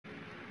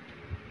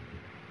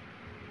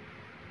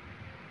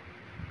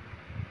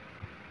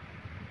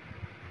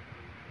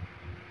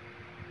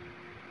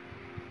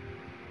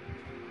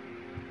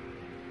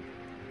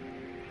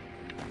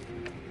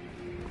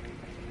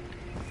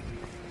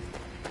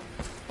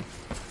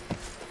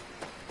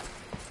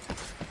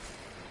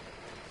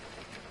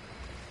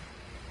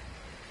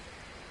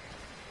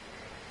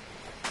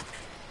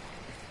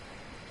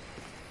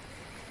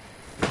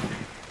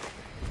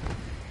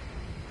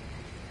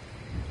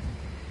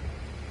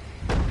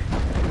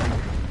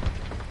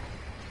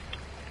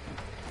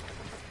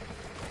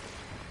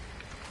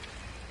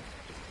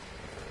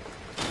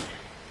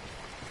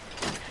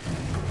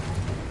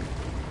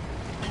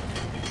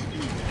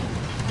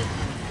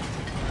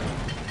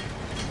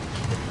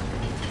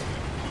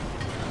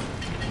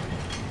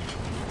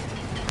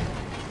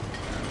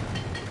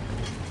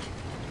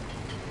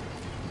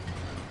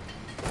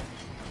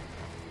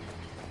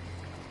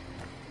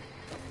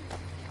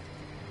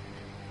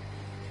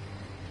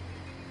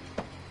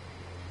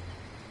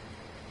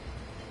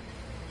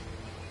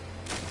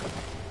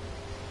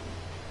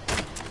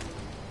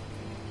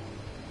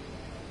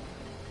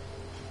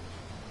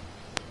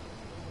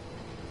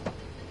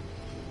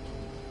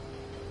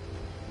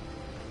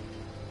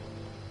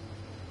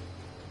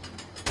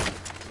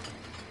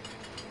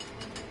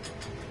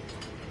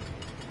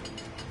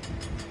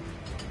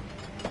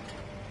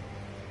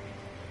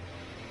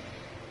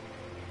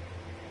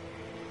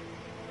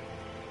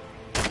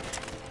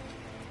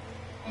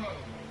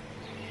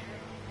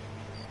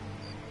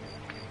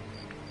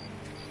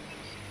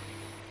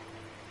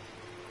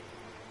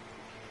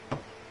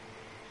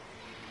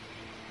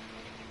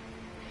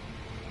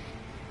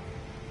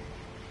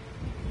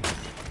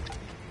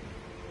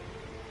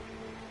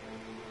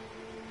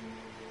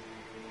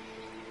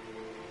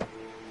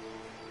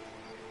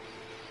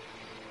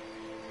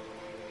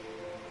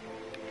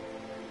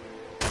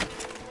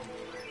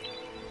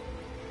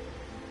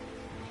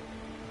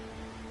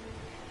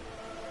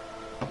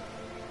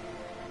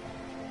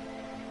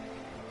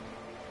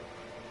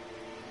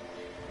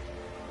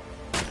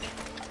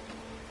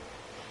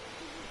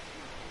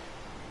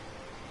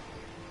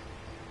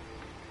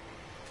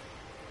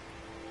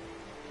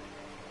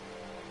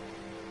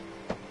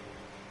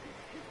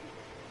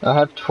I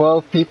have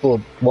 12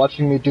 people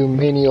watching me do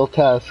menial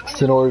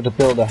tasks in order to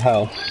build a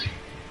house.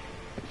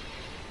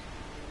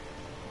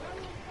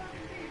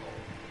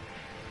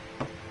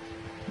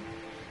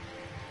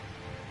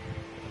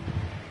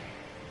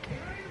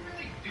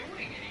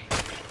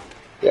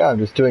 Yeah, I'm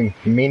just doing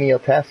menial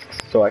tasks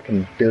so I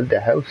can build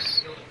a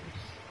house.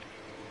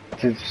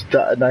 To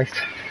start a nice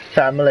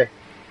family.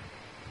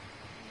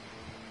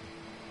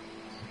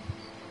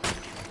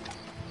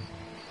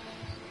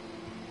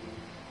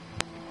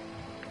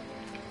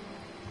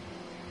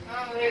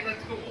 Oh, hey,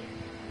 that's cool.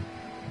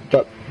 What's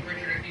up?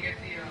 Richard, if you get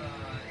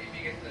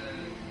the,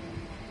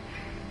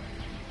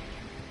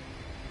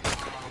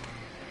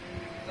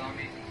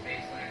 zombies in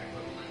Spaceland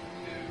equivalent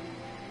to,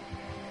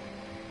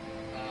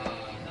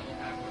 double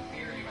tap with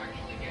beer, you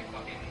actually get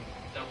fucking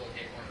double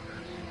hit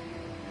markers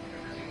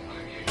every single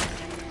time you use it.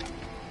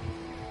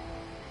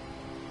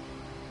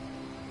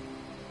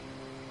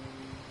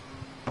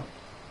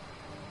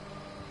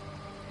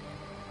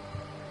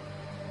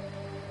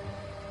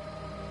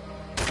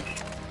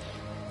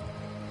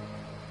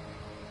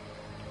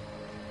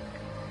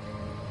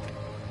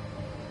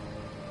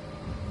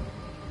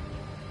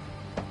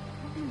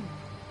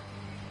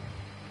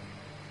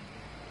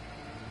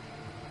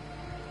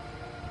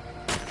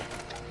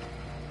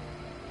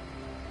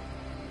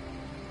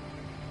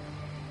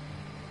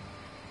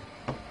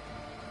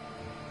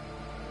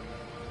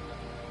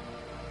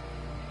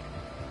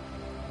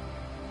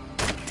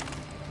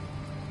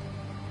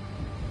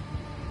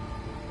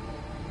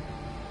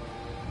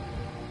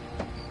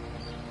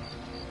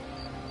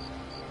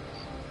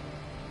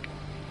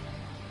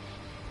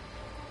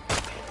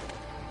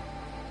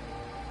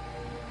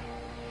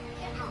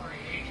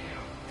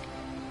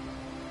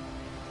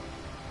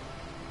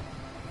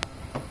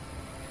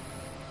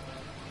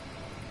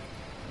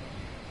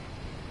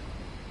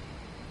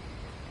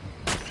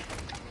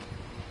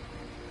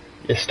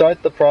 You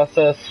start the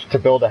process to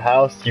build a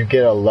house, you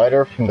get a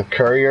letter from the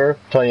courier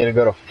telling you to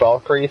go to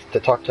Falkreath to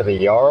talk to the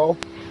Jarl.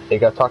 You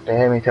gotta talk to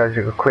him, he tells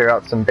you to clear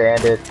out some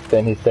bandits,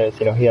 then he says,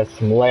 he has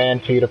some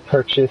land for you to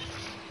purchase.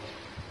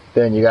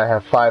 Then you gotta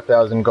have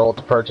 5,000 gold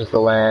to purchase the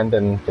land,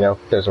 and,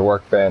 there's a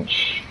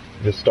workbench.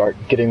 You just start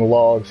getting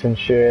logs and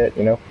shit,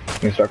 you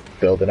start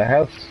building a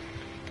house.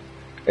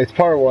 It's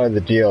part of one of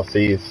the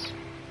DLCs.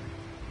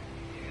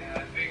 Yeah,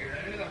 I figured.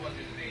 I knew that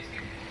wasn't amazing.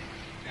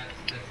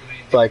 That's the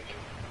main It's like,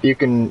 you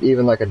can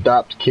even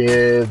adopt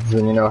kids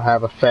and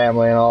have a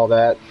family and all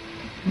that.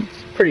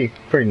 It's pretty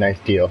nice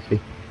DLC.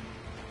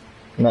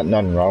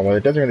 Nothing wrong with it.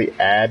 It doesn't really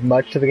add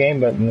much to the game,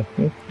 but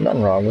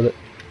nothing wrong with it.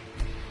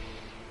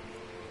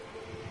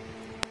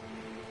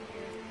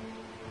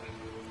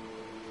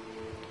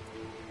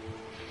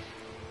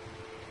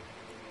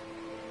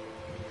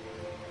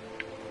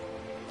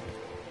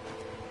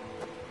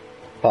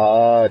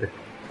 Pod,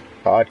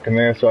 come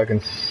here so I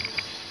can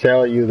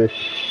sell you the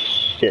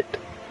shit.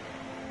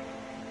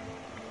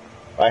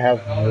 I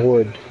have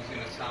wood.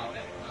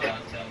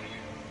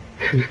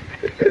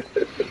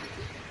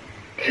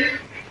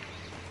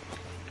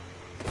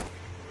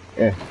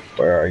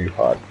 Where are you,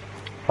 Pod?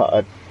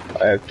 Pod,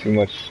 I have too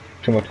much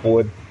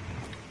wood.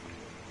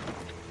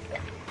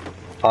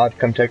 Pod,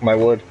 come take my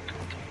wood.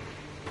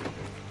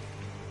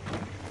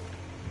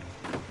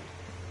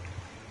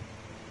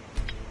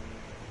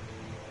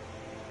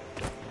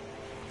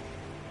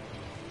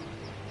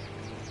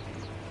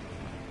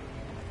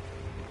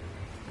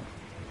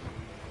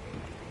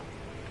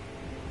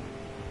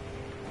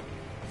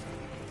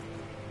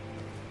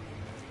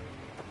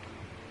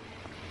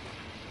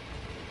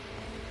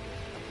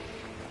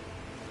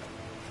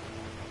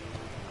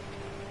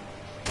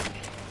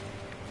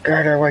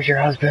 Gerda, where's your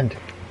husband?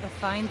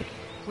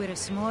 We're a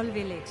small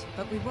village,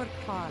 but we work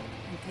hard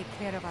and take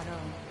care of our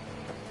own.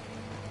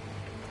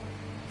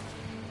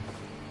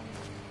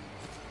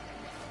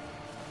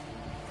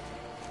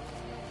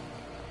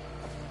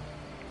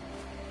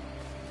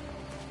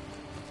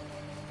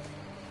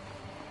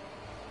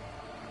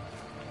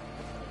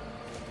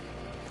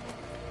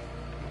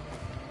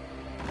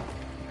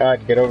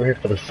 God, get over here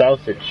for the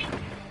sausage.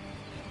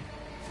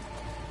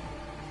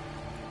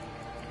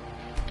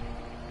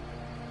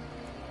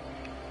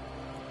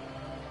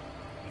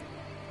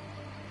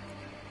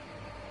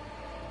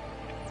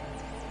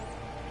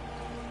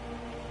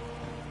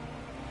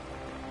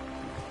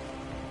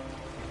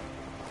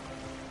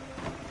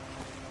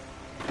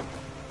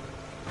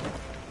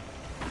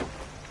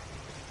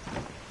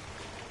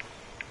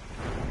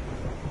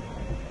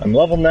 I'm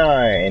level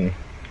 9.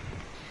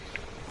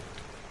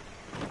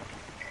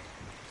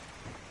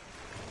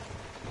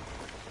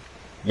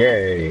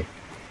 Yay.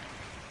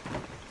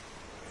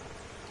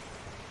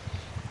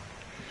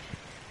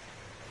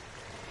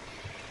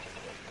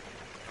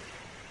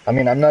 I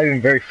mean, I'm not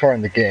even very far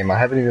in the game. I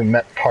haven't even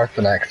met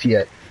Parthenax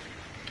yet.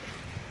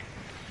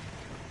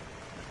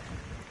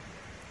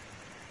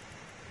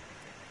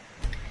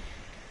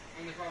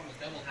 The only problem with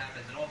double tap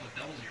is that all the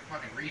doubles your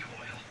fucking recoil.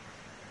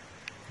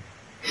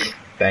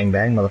 Bang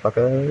bang,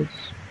 motherfuckers.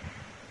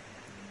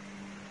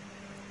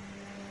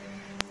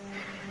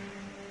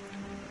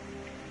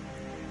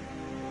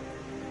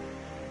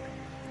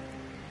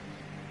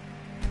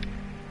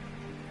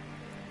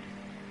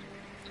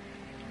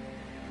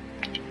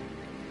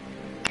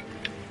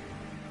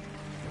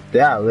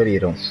 Yeah, Lydia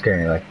don't scare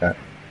me like that.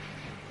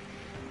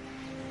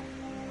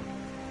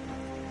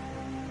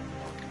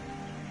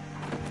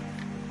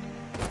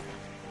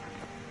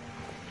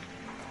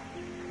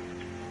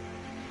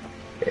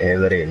 Hey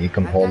Lydia, you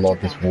can I've hold got all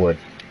your this back. wood.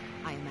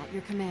 I am at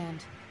your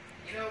command.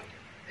 You know,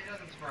 it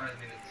doesn't surprise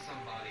me that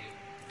somebody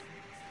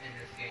in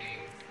this game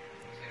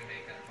was gonna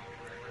make that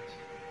fucking reference.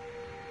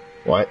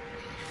 What?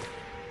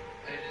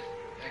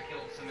 I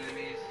killed some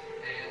enemies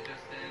and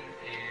just then,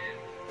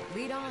 and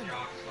Lead on.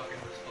 Jock's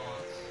fucking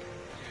response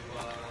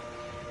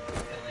to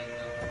killing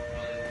them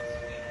was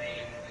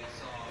we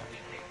saw we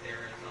kicked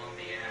their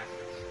zombie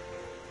asses.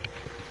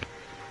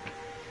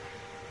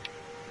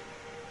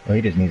 Well,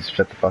 he just needs to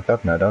shut the fuck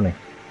up now, don't he?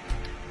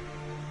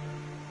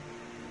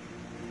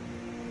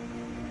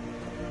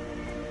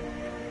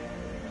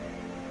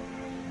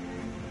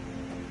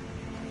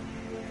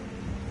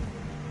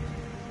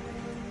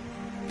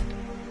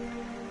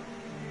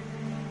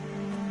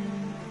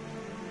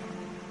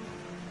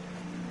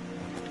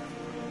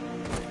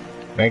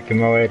 Making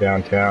my way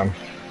downtown.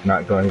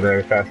 Not going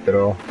very fast at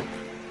all.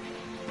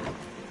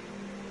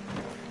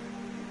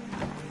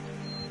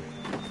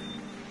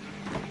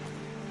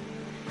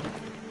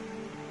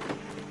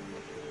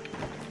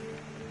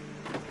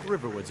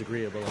 Riverwood's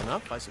agreeable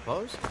enough, I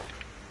suppose,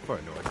 for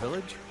a North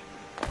village.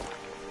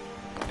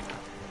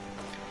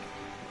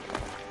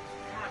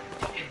 God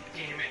fucking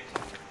damn it!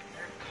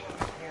 They're caught in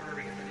the corner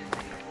because I didn't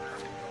think of where I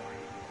was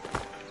going.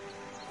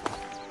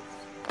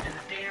 And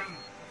the damn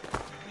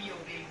wheel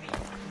gave me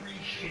 3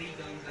 shitty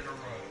guns in a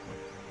row.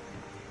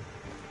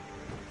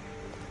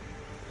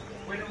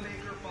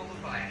 Widowmaker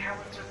followed by a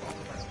howitzer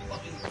followed by a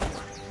fucking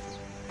sword.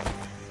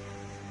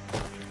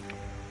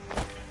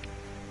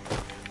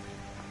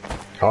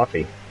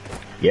 Coffee.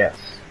 Yes.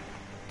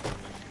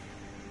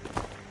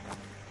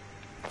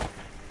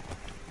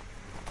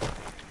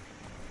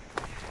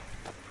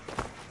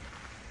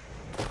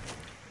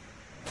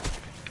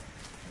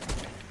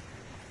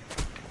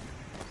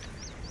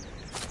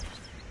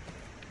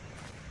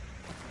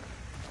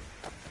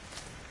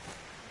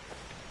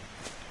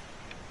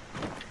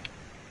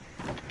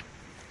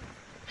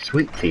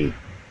 Sweet tea.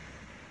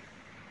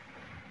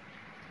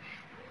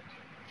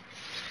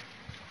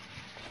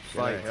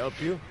 Shall I help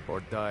you,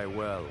 or die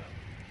well?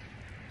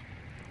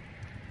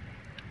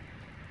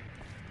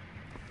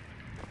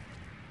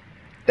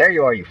 There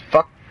you are, you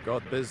fuck.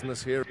 Got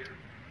business here?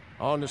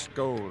 Honest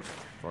gold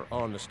for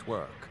honest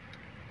work.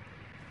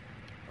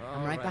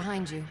 I'm right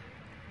behind you.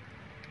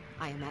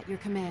 I am at your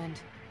command.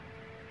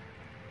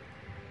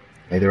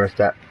 Hey, the rest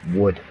of that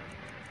wood.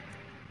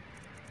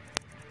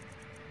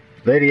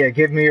 Lydia,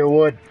 give me your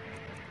wood.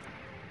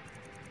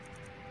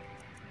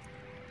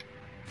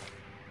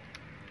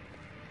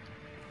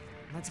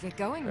 Let's get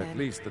going At then.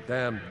 least the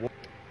damned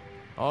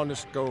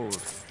honest gold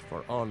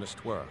for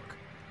honest work.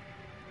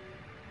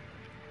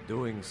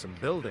 Doing some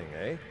building,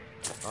 eh?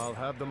 I'll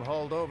have them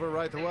hauled over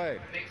right away.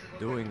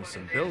 Doing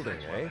some building,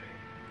 eh?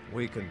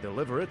 We can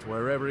deliver it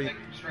wherever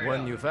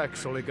when you've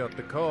actually got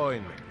the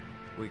coin,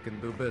 we can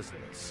do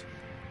business.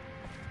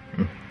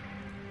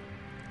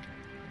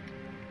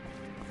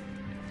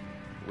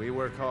 We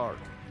work hard.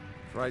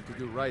 Try to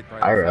do right by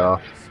Fire our it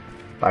off. families.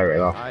 Fire it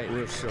off. I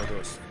will show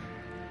those.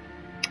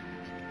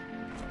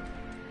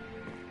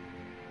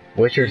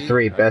 Witcher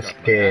 3 I've best got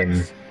my game.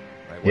 axe,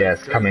 my wife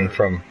Yes, coming Gerda,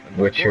 from and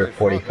my Witcher boy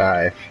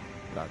 45. Frogger.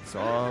 That's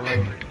all.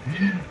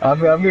 I'm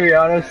gonna be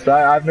honest,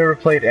 I've never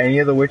played any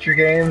of the Witcher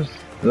games,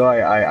 though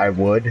I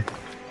would.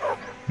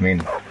 I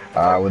mean,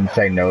 I wouldn't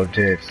say no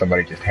to if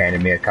somebody just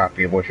handed me a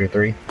copy of Witcher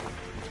 3.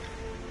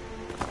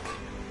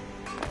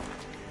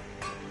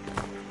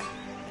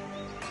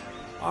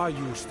 I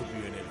used to be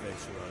an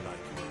adventurer like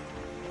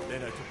you.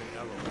 Then I took an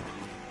arrow in the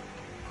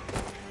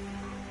knee.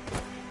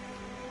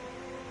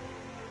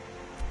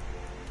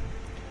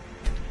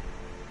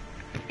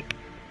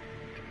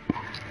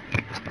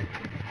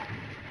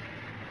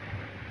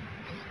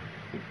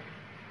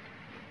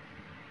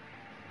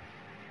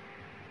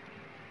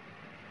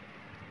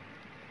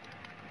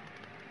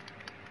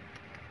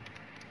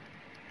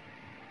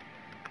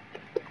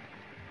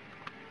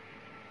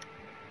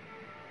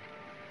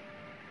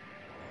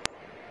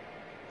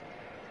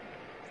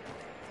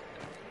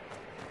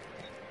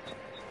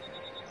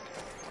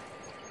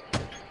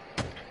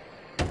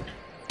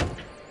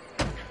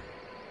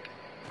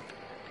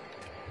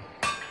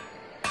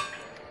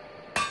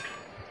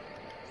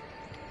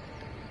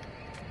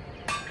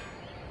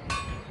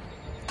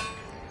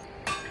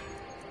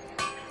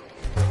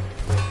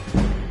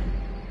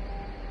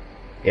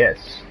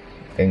 Yes,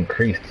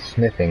 increased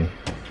smithing.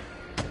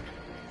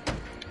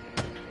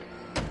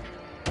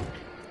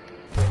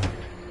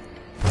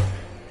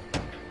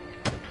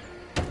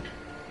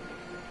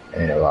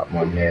 And a lot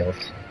more nails.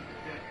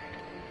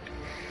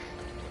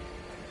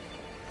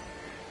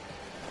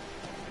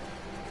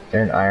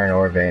 They're an iron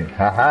ore vein.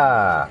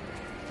 Haha!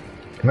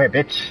 Come here,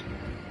 bitch.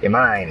 You're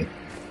mine.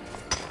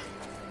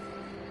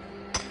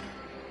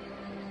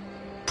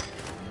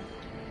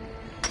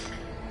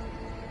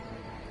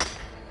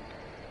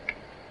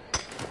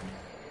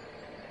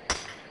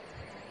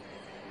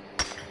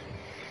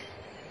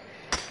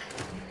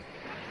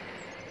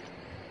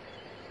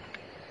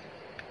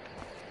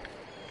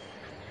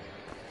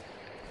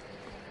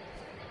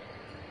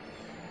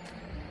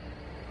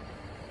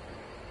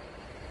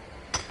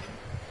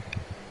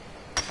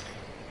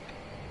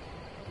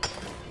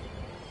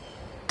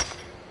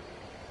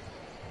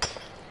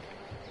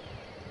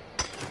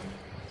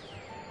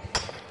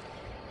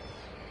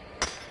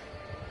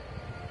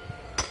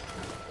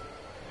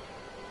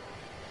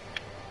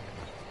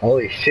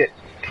 Holy shit,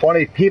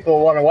 20 people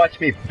want to watch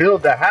me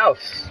build the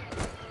house!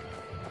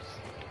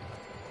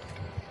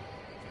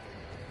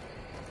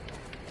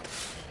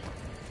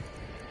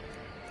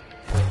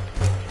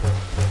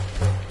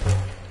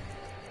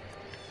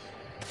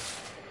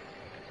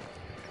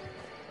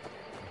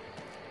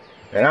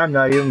 And I'm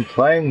not even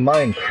playing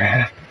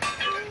Minecraft.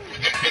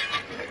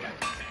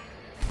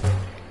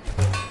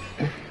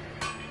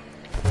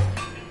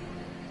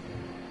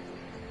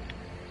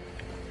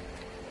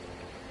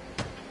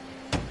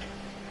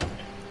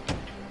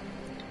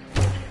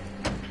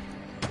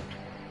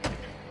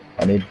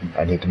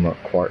 I need more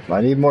quartz.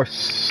 I need more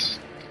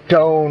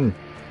stone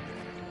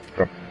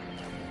for a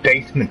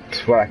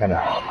basement where I can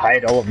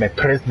hide all of my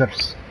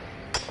prisoners.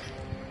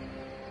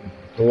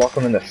 Lock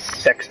them in the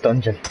sex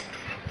dungeon.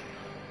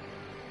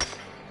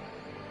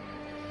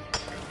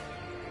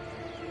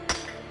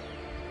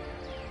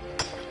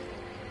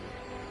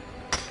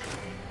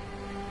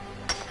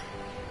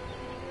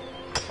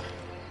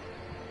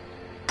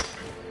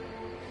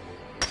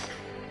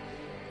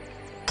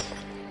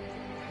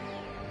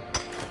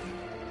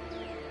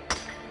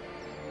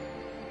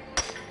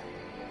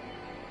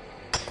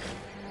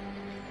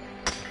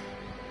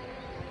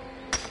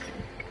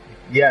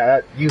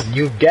 Yeah,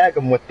 you gag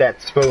them with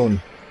that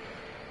spoon.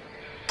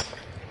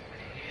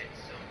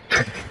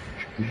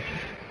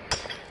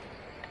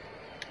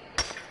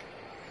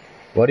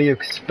 What do you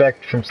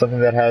expect from something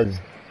that has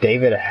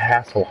David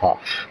Hasselhoff?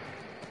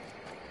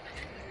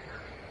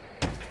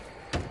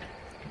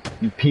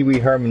 Pee Wee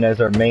Herman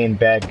as our main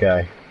bad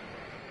guy.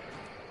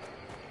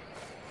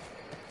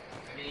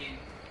 I mean,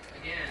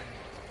 again,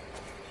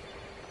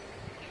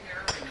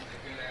 Herman is a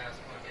good ass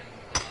fucking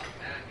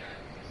bad guy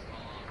with this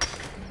small arm.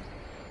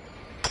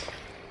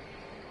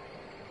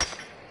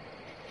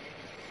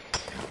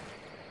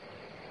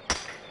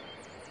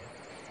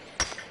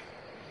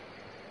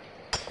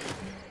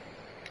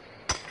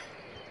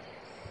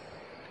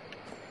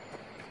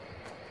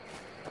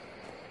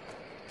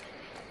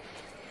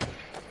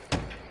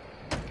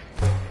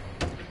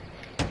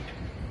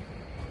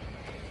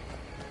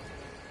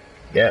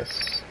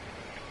 Yes.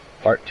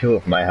 Part 2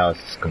 of my house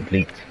is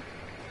complete.